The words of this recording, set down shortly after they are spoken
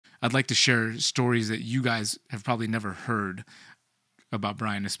I'd like to share stories that you guys have probably never heard about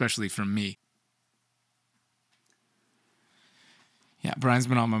Brian, especially from me. Yeah, Brian's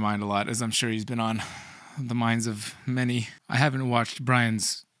been on my mind a lot, as I'm sure he's been on the minds of many. I haven't watched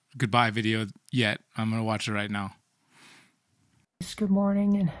Brian's goodbye video yet. I'm going to watch it right now. Good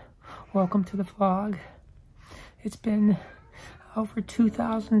morning and welcome to the vlog. It's been over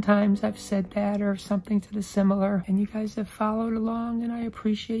 2,000 times I've said that or something to the similar, and you guys have followed along, and I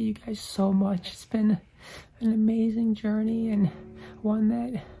appreciate you guys so much. It's been an amazing journey and one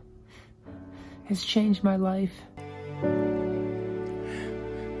that has changed my life.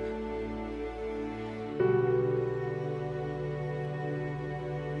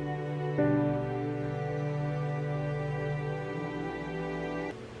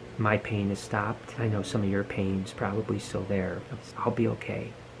 My pain has stopped. I know some of your pain's probably still there. I'll be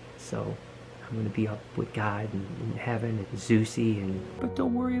okay. So I'm gonna be up with God and in heaven and Zeusy and... But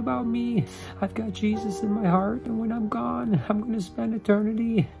don't worry about me. I've got Jesus in my heart, and when I'm gone, I'm gonna spend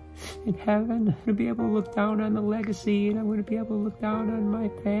eternity in heaven. I'm gonna be able to look down on the legacy, and I'm gonna be able to look down on my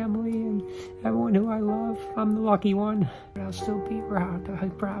family and everyone who I love. I'm the lucky one. But I'll still be around, I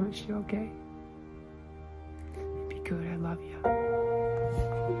promise you, okay? Be good, I love you.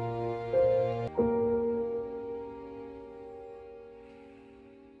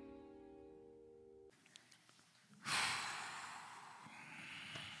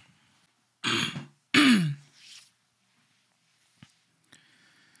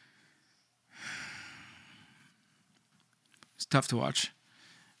 It's tough to watch,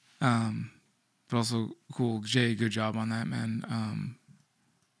 but also cool. Jay, good job on that, man.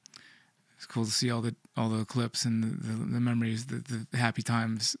 It's cool to see all the clips and the memories, the happy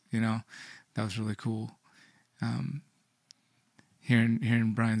times. You know, that was really cool.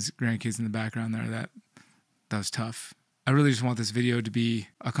 Hearing Brian's grandkids in the background there, that was tough. I really just want this video to be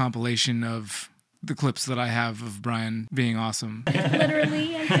a compilation of the clips that I have of Brian being awesome.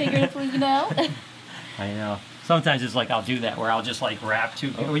 Literally and figuratively, you know. I know. Sometimes it's like I'll do that where I'll just like rap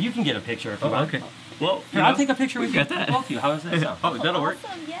to. Well, you can get a picture if you want. Okay. Well, I'll take a picture with you. Both of you. How does that sound? Oh, that'll work.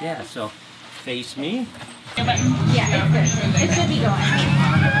 Awesome, yes. Yeah. So, face me. Yeah, it's good. It should be going.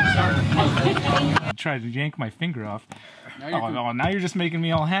 I tried to yank my finger off. Now you're just making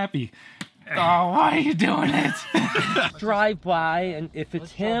me all happy. Oh, why are you doing it? Drive by, and if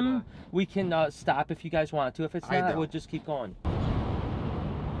it's him, we can stop if you guys want to. If it's not, we'll just keep going. Oh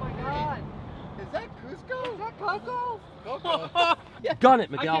my God. Is that Kusko? Is that Coco? Coco. Gun it,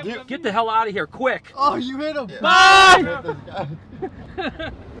 Miguel. Get the hell out of here, quick. Oh, you hit him. Bye!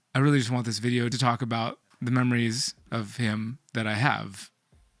 I really just want this video to talk about the memories of him that I have,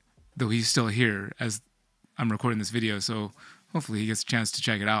 though he's still here as I'm recording this video, so hopefully he gets a chance to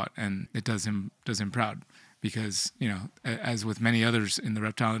check it out, and it does him proud, because, you know, as with many others in the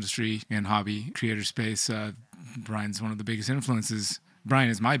reptile industry and hobby creator space, Brian's one of the biggest influences.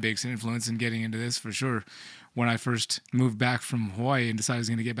 Brian is my biggest influence in getting into this, for sure. When I first moved back from Hawaii and decided I was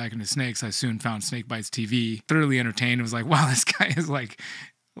going to get back into snakes, I soon found Snake Bites TV. Thoroughly entertained. I was like, wow, this guy is like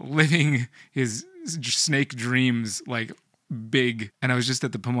living his snake dreams like big. And I was just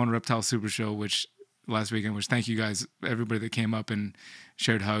at the Pomona Reptile Super Show, which last weekend, which thank you guys, everybody that came up and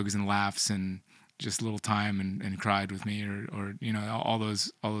shared hugs and laughs and just a little time and cried with me, or you know, all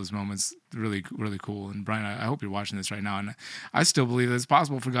those moments, really cool. And Brian, I hope you're watching this right now, and I still believe that it's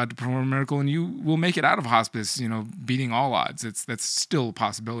possible for God to perform a miracle and you will make it out of hospice, you know, beating all odds. That's still a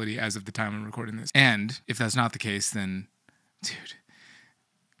possibility as of the time I'm recording this. And if that's not the case, then dude,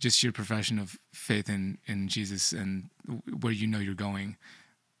 just your profession of faith in Jesus and where you know you're going,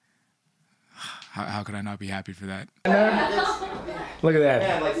 how could I not be happy for that? Look at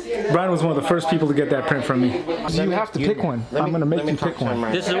that. Brian was one of the first people to get that print from me. So you have to pick one. I'm going to make you pick one.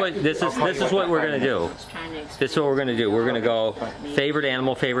 This is what we're going to do. This is what we're going to do. We're going to go favorite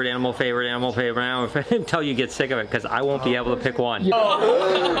animal, favorite animal, favorite animal, favorite animal, until you get sick of it, because I won't be able to pick one. What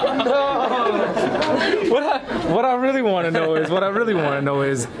I really want to know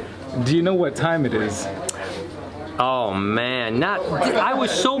is, do you know what time it is? Oh man, I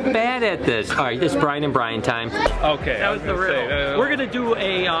was so bad at this. All right, it's Brian and Brian time. Okay. That was the riddle. We're gonna do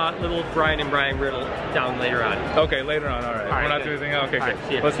a little Brian and Brian riddle down later on. Okay, later on. All right. We're not doing anything. Okay, right,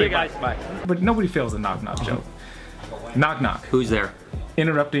 okay. Let's see you guys. Bye. But nobody fails a knock knock joke. Knock knock. Who's there?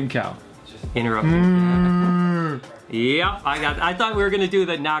 Interrupting cow. Interrupting. Yep, I thought we were gonna do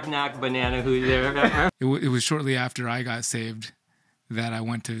the knock knock banana. Who's there? It was shortly after I got saved that I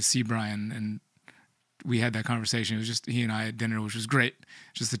went to see Brian, and we had that conversation. It was just he and I at dinner, which was great.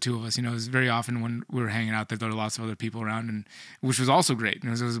 Just the two of us. You know, it was very often when we were hanging out that there were lots of other people around, and which was also great. And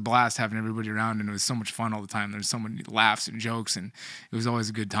it was a blast having everybody around, and it was so much fun all the time. There was so many laughs and jokes, and it was always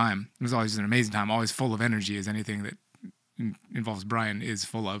a good time. It was always an amazing time, always full of energy, as anything that involves Brian is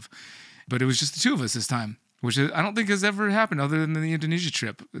full of. But it was just the two of us this time, which I don't think has ever happened other than the Indonesia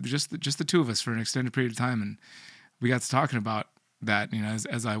trip. Just the two of us for an extended period of time, and we got to talking about that. You know,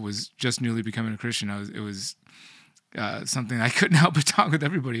 as I was just newly becoming a Christian, it was something I couldn't help but talk with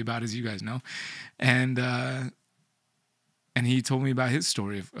everybody about, as you guys know, and he told me about his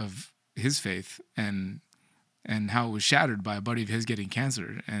story of his faith and how it was shattered by a buddy of his getting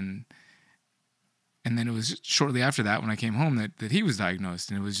cancer, and then it was shortly after that when I came home that he was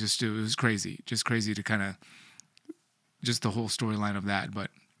diagnosed, and it was crazy to kind of just the whole storyline of that, but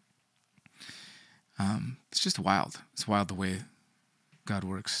it's just wild. It's wild the way God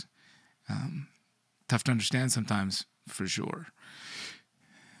works. Tough to understand sometimes, for sure.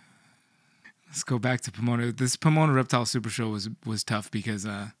 Let's go back to Pomona. This Pomona Reptile Super Show was tough because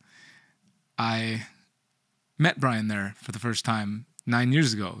I met Brian there for the first time 9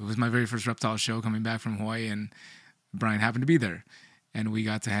 years ago. It was my very first reptile show coming back from Hawaii, and Brian happened to be there, and we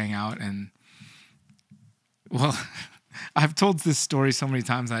got to hang out. And well, I've told this story so many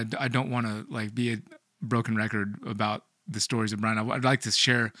times. I don't want to like be a broken record about the stories of Brian. I'd like to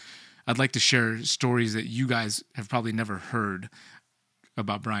share stories that you guys have probably never heard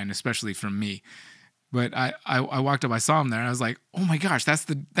about Brian, especially from me. But I walked up, I saw him there, and I was like, oh my gosh, that's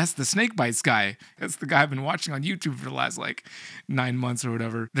the snake bites guy. That's the guy I've been watching on YouTube for the last like 9 months or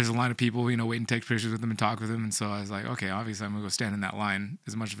whatever. There's a line of people, you know, waiting to take pictures with him and talk with him. And so I was like, okay, obviously I'm gonna go stand in that line,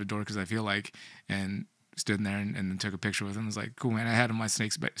 as much of a dork as I feel like, and stood in there and then took a picture with him. I was like, cool, man. I had on my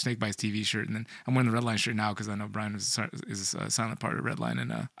Snake Bites TV shirt, and then I'm wearing the Redline shirt now because I know Brian is a silent part of Redline.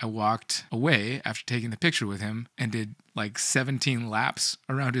 And I walked away after taking the picture with him and did like 17 laps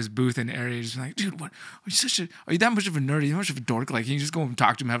around his booth and area. Just like, dude, what? Are you that much of a nerd? Are you that much of a dork? Like, can you just go and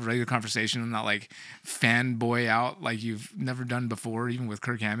talk to him, have a regular conversation, and not like fanboy out like you've never done before, even with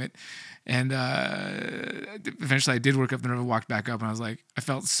Kirk Hammett? And eventually I did work up the nerve and walked back up, and I was like, it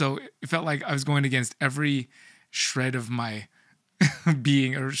felt like I was going against every shred of my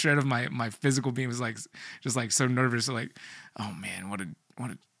being, or shred of my physical being. Was like, just like so nervous. So like, oh man, what a,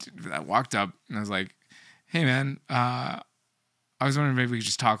 I walked up and I was like, hey man, I was wondering maybe we could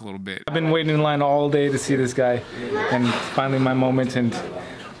just talk a little bit. I've been waiting in line all day to see this guy, and finally my moment, and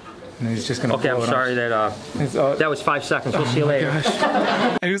he's just gonna. Okay, I'm sorry that was 5 seconds. We'll see you later.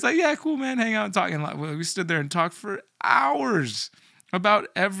 And he was like, "Yeah, cool, man. Hang out and talk." And we stood there and talked for hours about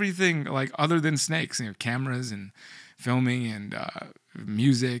everything, like other than snakes, you know, cameras and filming and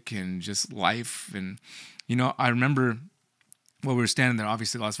music and just life. And you know, I remember while we were standing there,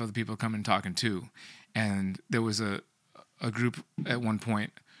 obviously lots of other people coming and talking too. And there was a group at one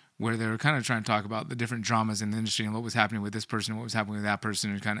point where they were kind of trying to talk about the different dramas in the industry and what was happening with this person, what was happening with that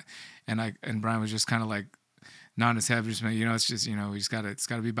person, and Brian was just kind of like nodding his head, just, you know, it's just, you know, it's got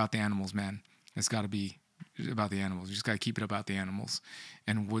to be about the animals, man. It's got to be about the animals. You just got to keep it about the animals,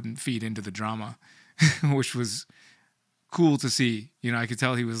 and wouldn't feed into the drama, which was cool to see. You know, I could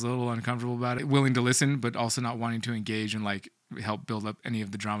tell he was a little uncomfortable about it, willing to listen, but also not wanting to engage and like help build up any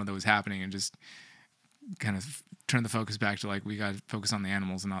of the drama that was happening, and just kind of turn the focus back to like, we got to focus on the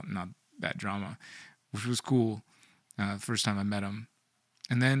animals and not that drama, which was cool. First time I met him.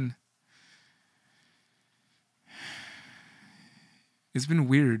 And then it's been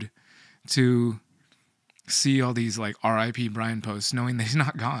weird to see all these like RIP Brian posts knowing that he's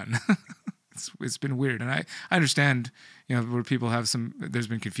not gone. It's been weird. And I understand, you know, where people have there's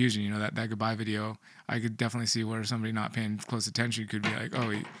been confusion, you know, that goodbye video. I could definitely see where somebody not paying close attention could be like,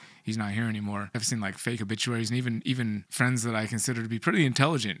 oh, he's not here anymore. I've seen like fake obituaries, and even friends that I consider to be pretty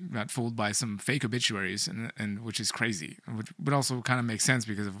intelligent got fooled by some fake obituaries, and which is crazy, but also kind of makes sense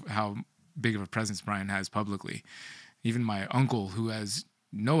because of how big of a presence Brian has publicly. Even my uncle, who has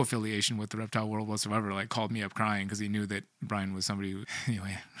no affiliation with the reptile world whatsoever, like called me up crying because he knew that Brian was somebody who,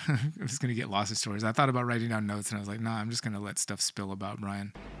 anyway, I was going to get lost in stories. I thought about writing down notes, and I was like, nah, I'm just going to let stuff spill about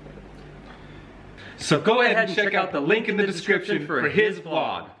Brian. So go ahead and check out the link in the description for his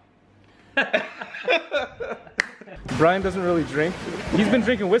vlog. Brian doesn't really drink. He's been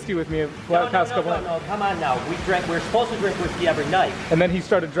drinking whiskey with me for the past couple nights. No, come on now. We're supposed to drink whiskey every night. And then he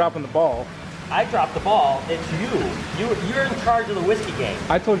started dropping the ball. I dropped the ball. It's you. You're in charge of the whiskey game.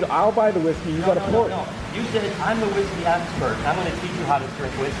 I told you, I'll buy the whiskey. You gotta pour it. No. You said, I'm the whiskey expert. I'm going to teach you how to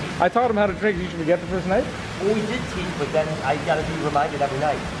drink whiskey. I taught him how to drink. Did you forget the first night? Well, we did teach, but then I got to be reminded every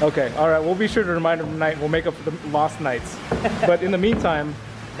night. Okay, all right. We'll be sure to remind him tonight. We'll make up for the lost nights. But in the meantime,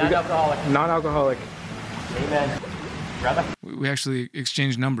 non-alcoholic. Non-alcoholic. Amen. Brother? We actually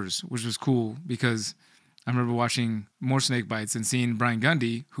exchanged numbers, which was cool because I remember watching more Snake Bites and seeing Brian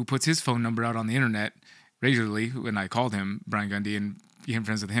Gundy, who puts his phone number out on the internet regularly, and I called him Brian Gundy and became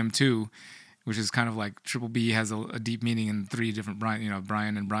friends with him too, which is kind of like Triple B has a deep meaning in three different Brian,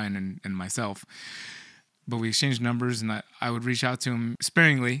 Brian and myself. But we exchanged numbers, and I would reach out to him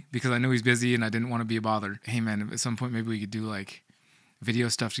sparingly because I knew he's busy and I didn't want to be a bother. Hey man, at some point maybe we could do like video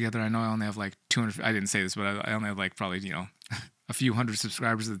stuff together. I know I only have like 200, I didn't say this, but I only have like probably, a few hundred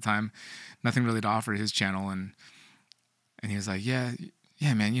subscribers at the time. Nothing really to offer his channel. And he was like, yeah,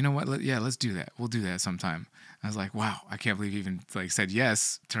 man, you know what? Let's do that. We'll do that sometime. I was like, wow, I can't believe he even like said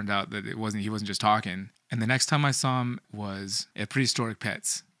yes. Turned out that he wasn't just talking. And the next time I saw him was at Prehistoric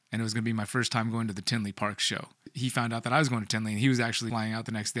Pets. And it was going to be my first time going to the Tinley Park show. He found out that I was going to Tinley, and he was actually flying out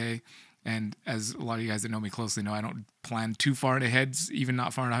the next day. And as a lot of you guys that know me closely know, I don't plan too far ahead, even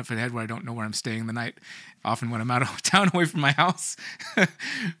not far enough ahead where I don't know where I'm staying the night, often when I'm out of town away from my house.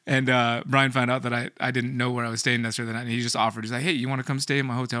 And Brian found out that I didn't know where I was staying necessarily that night, and he just offered. He's like, hey, you want to come stay in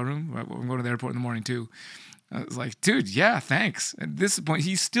my hotel room? I'm going to the airport in the morning too. I was like, dude, yeah, thanks. At this point,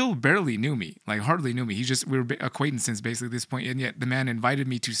 he still barely knew me, like hardly knew me. We were acquaintances basically at this point, and yet the man invited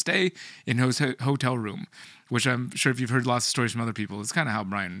me to stay in his hotel room, which I'm sure if you've heard lots of stories from other people, it's kind of how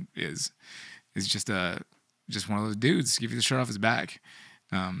Brian is. He's just one of those dudes, give you the shirt off his back,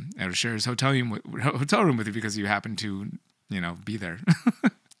 and to share his hotel room with you because you happen to, be there.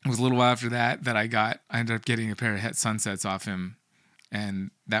 It was a little while after that I ended up getting a pair of Sunsets off him.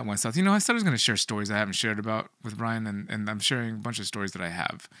 And that went south. I said I was going to share stories I haven't shared about with Brian, and I'm sharing a bunch of stories that I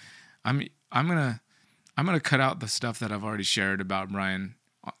have. I'm gonna cut out the stuff that I've already shared about Brian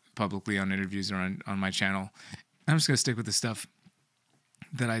publicly on interviews or on my channel. I'm just gonna stick with the stuff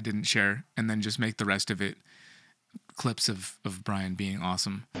that I didn't share, and then just make the rest of it clips of Brian being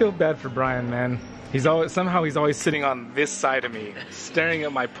awesome. I feel bad for Brian, man. He's always sitting on this side of me, staring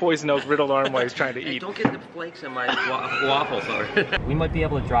at my poison oak riddled arm while he's trying to eat. Don't get the flakes in my waffles. We might be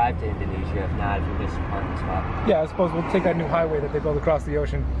able to drive to Indonesia if not, if we miss a parking spot. Yeah, I suppose we'll take that new highway that they built across the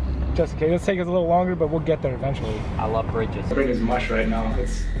ocean. Just in case. It'll take us a little longer, but we'll get there eventually. I love bridges. My brain is mush right now.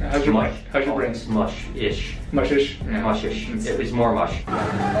 How's your brain? It's mush-ish. Mush-ish? Yeah. Mush-ish. It's more mush.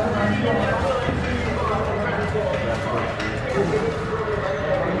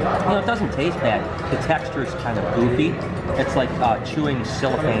 It doesn't taste bad. The texture is kind of goofy. It's like chewing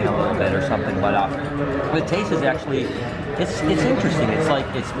cellophane a little bit or something, but the taste is actually, it's interesting.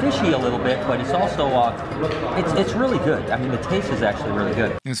 It's fishy a little bit, but it's also, it's really good. I mean, the taste is actually really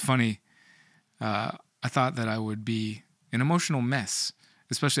good. It's funny. I thought that I would be an emotional mess,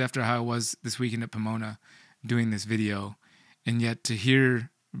 especially after how I was this weekend at Pomona doing this video, and yet to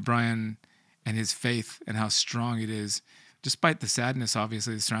hear Brian and his faith and how strong it is, despite the sadness,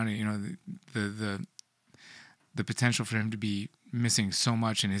 obviously, surrounding, the potential for him to be missing so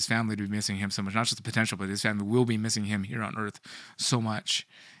much and his family to be missing him so much. Not just the potential, but his family will be missing him here on Earth so much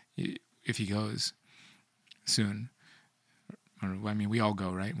if he goes soon. I mean, we all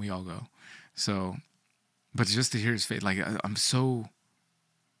go, right? We all go. So, but just to hear his faith, like I'm so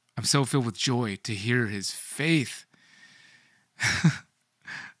filled with joy to hear his faith.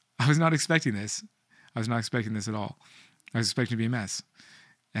 I was not expecting this. I was not expecting this at all. I was expecting to be a mess.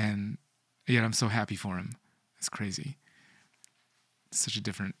 And yet I'm so happy for him. It's crazy. It's such a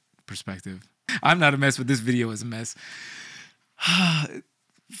different perspective. I'm not a mess, but this video is a mess.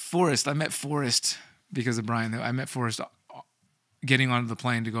 Forrest. I met Forrest because of Brian. I met Forrest getting onto the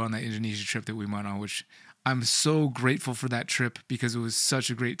plane to go on that Indonesia trip that we went on, which I'm so grateful for that trip because it was such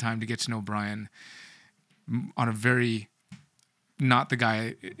a great time to get to know Brian on a very... not the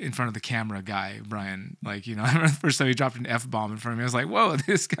guy in front of the camera guy, Brian. Like, I remember the first time he dropped an F-bomb in front of me. I was like, whoa,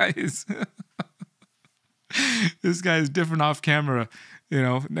 this guy is this guy is different off camera,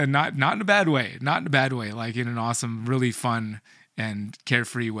 and not in a bad way. Not in a bad way, like in an awesome, really fun and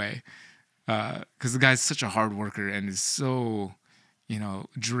carefree way. Because the guy's such a hard worker and is so,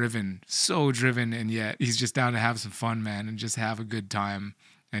 driven, and yet he's just down to have some fun, man, and just have a good time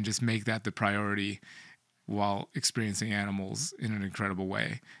and just make that the priority while experiencing animals in an incredible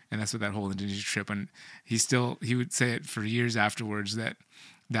way. And that's what that whole Indonesia trip, and he would say it for years afterwards, that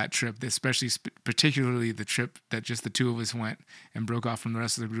trip, especially particularly the trip that just the two of us went and broke off from the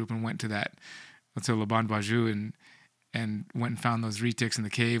rest of the group and went to Labuan Bajo and went and found those retics in the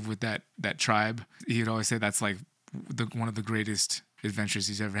cave with that tribe. He'd always say that's like one of the greatest adventures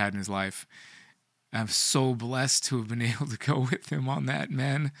he's ever had in his life. I'm so blessed to have been able to go with him on that,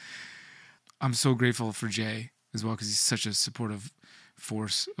 man. I'm so grateful for Jay as well because he's such a supportive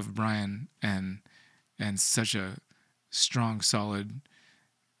force of Brian and such a strong, solid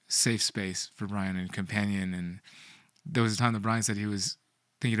safe space for Brian and companion. And there was a time that Brian said he was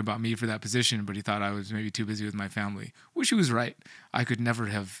thinking about me for that position, but he thought I was maybe too busy with my family, which he was right. I could never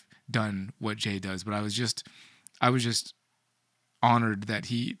have done what Jay does, but I was just honored that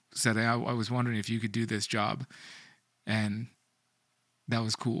he said, I was wondering if you could do this job. And that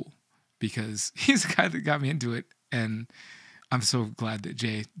was cool because he's the guy that got me into it. And I'm so glad that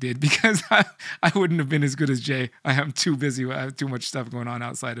Jay did, because I wouldn't have been as good as Jay. I am too busy. I have too much stuff going on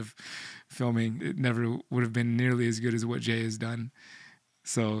outside of filming. It never would have been nearly as good as what Jay has done.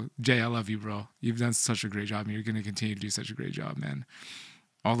 So Jay, I love you, bro. You've done such a great job, and you're going to continue to do such a great job, man.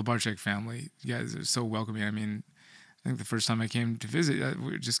 All the Barczyk family, you guys are so welcoming. I mean, I think the first time I came to visit,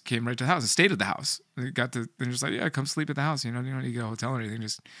 we just came right to the house and stayed at the house. They're just like, yeah, come sleep at the house. You don't need to get a hotel or anything.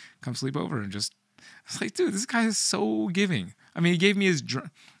 Just come sleep over. And just, I was like, dude, this guy is so giving. I mean, he gave me his drone.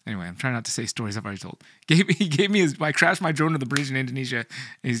 Anyway, I'm trying not to say stories I've already told. He gave me his, I crashed my drone to the bridge in Indonesia.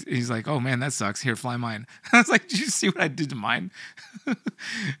 He's like, oh man, that sucks. Here, fly mine. I was like, did you see what I did to mine?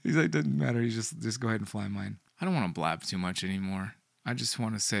 He's like, doesn't matter. You just go ahead and fly mine. I don't want to blab too much anymore. I just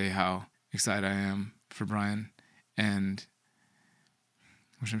want to say how excited I am for Brian. And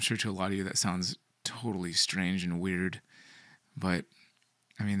which I'm sure to a lot of you that sounds totally strange and weird, but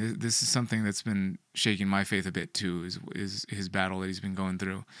I mean, this is something that's been shaking my faith a bit too, is his battle that he's been going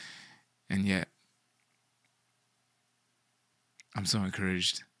through. And yet I'm so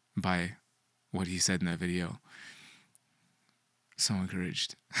encouraged by what he said in that video. So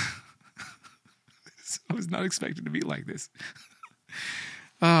encouraged. I was not expecting to be like this.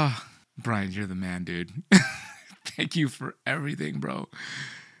 Brian, you're the man, dude. Thank you for everything, bro.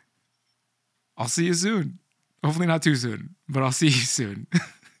 I'll see you soon. Hopefully not too soon, but I'll see you soon.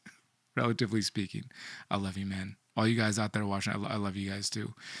 Relatively speaking. I love you, man. All you guys out there watching, I love you guys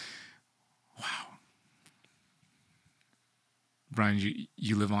too. Wow. Brian,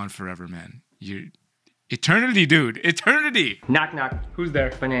 you live on forever, man. You're eternity, dude. Eternity. Knock, knock. Who's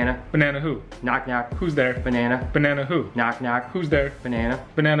there? Banana. Banana who? Knock, knock. Who's there? Banana. Banana who? Knock, knock. Who's there? Banana.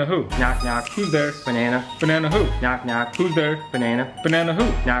 Banana who? Knock, knock. Who's there? Banana. Banana who? Knock, knock. Who's there? Banana. Banana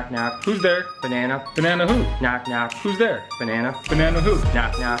who? Knock, knock. Who's there? Banana. Banana who? Knock, knock. Who's there? Banana. Banana who?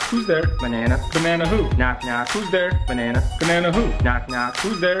 Knock, knock. Who's there? Banana. Banana who? Knock, knock. Who's there? Banana. Banana who? Knock, knock.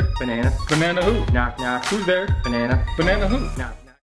 Who's there? Banana. Banana who? Knock, knock. Who's there? Banana. Banana who? Knock.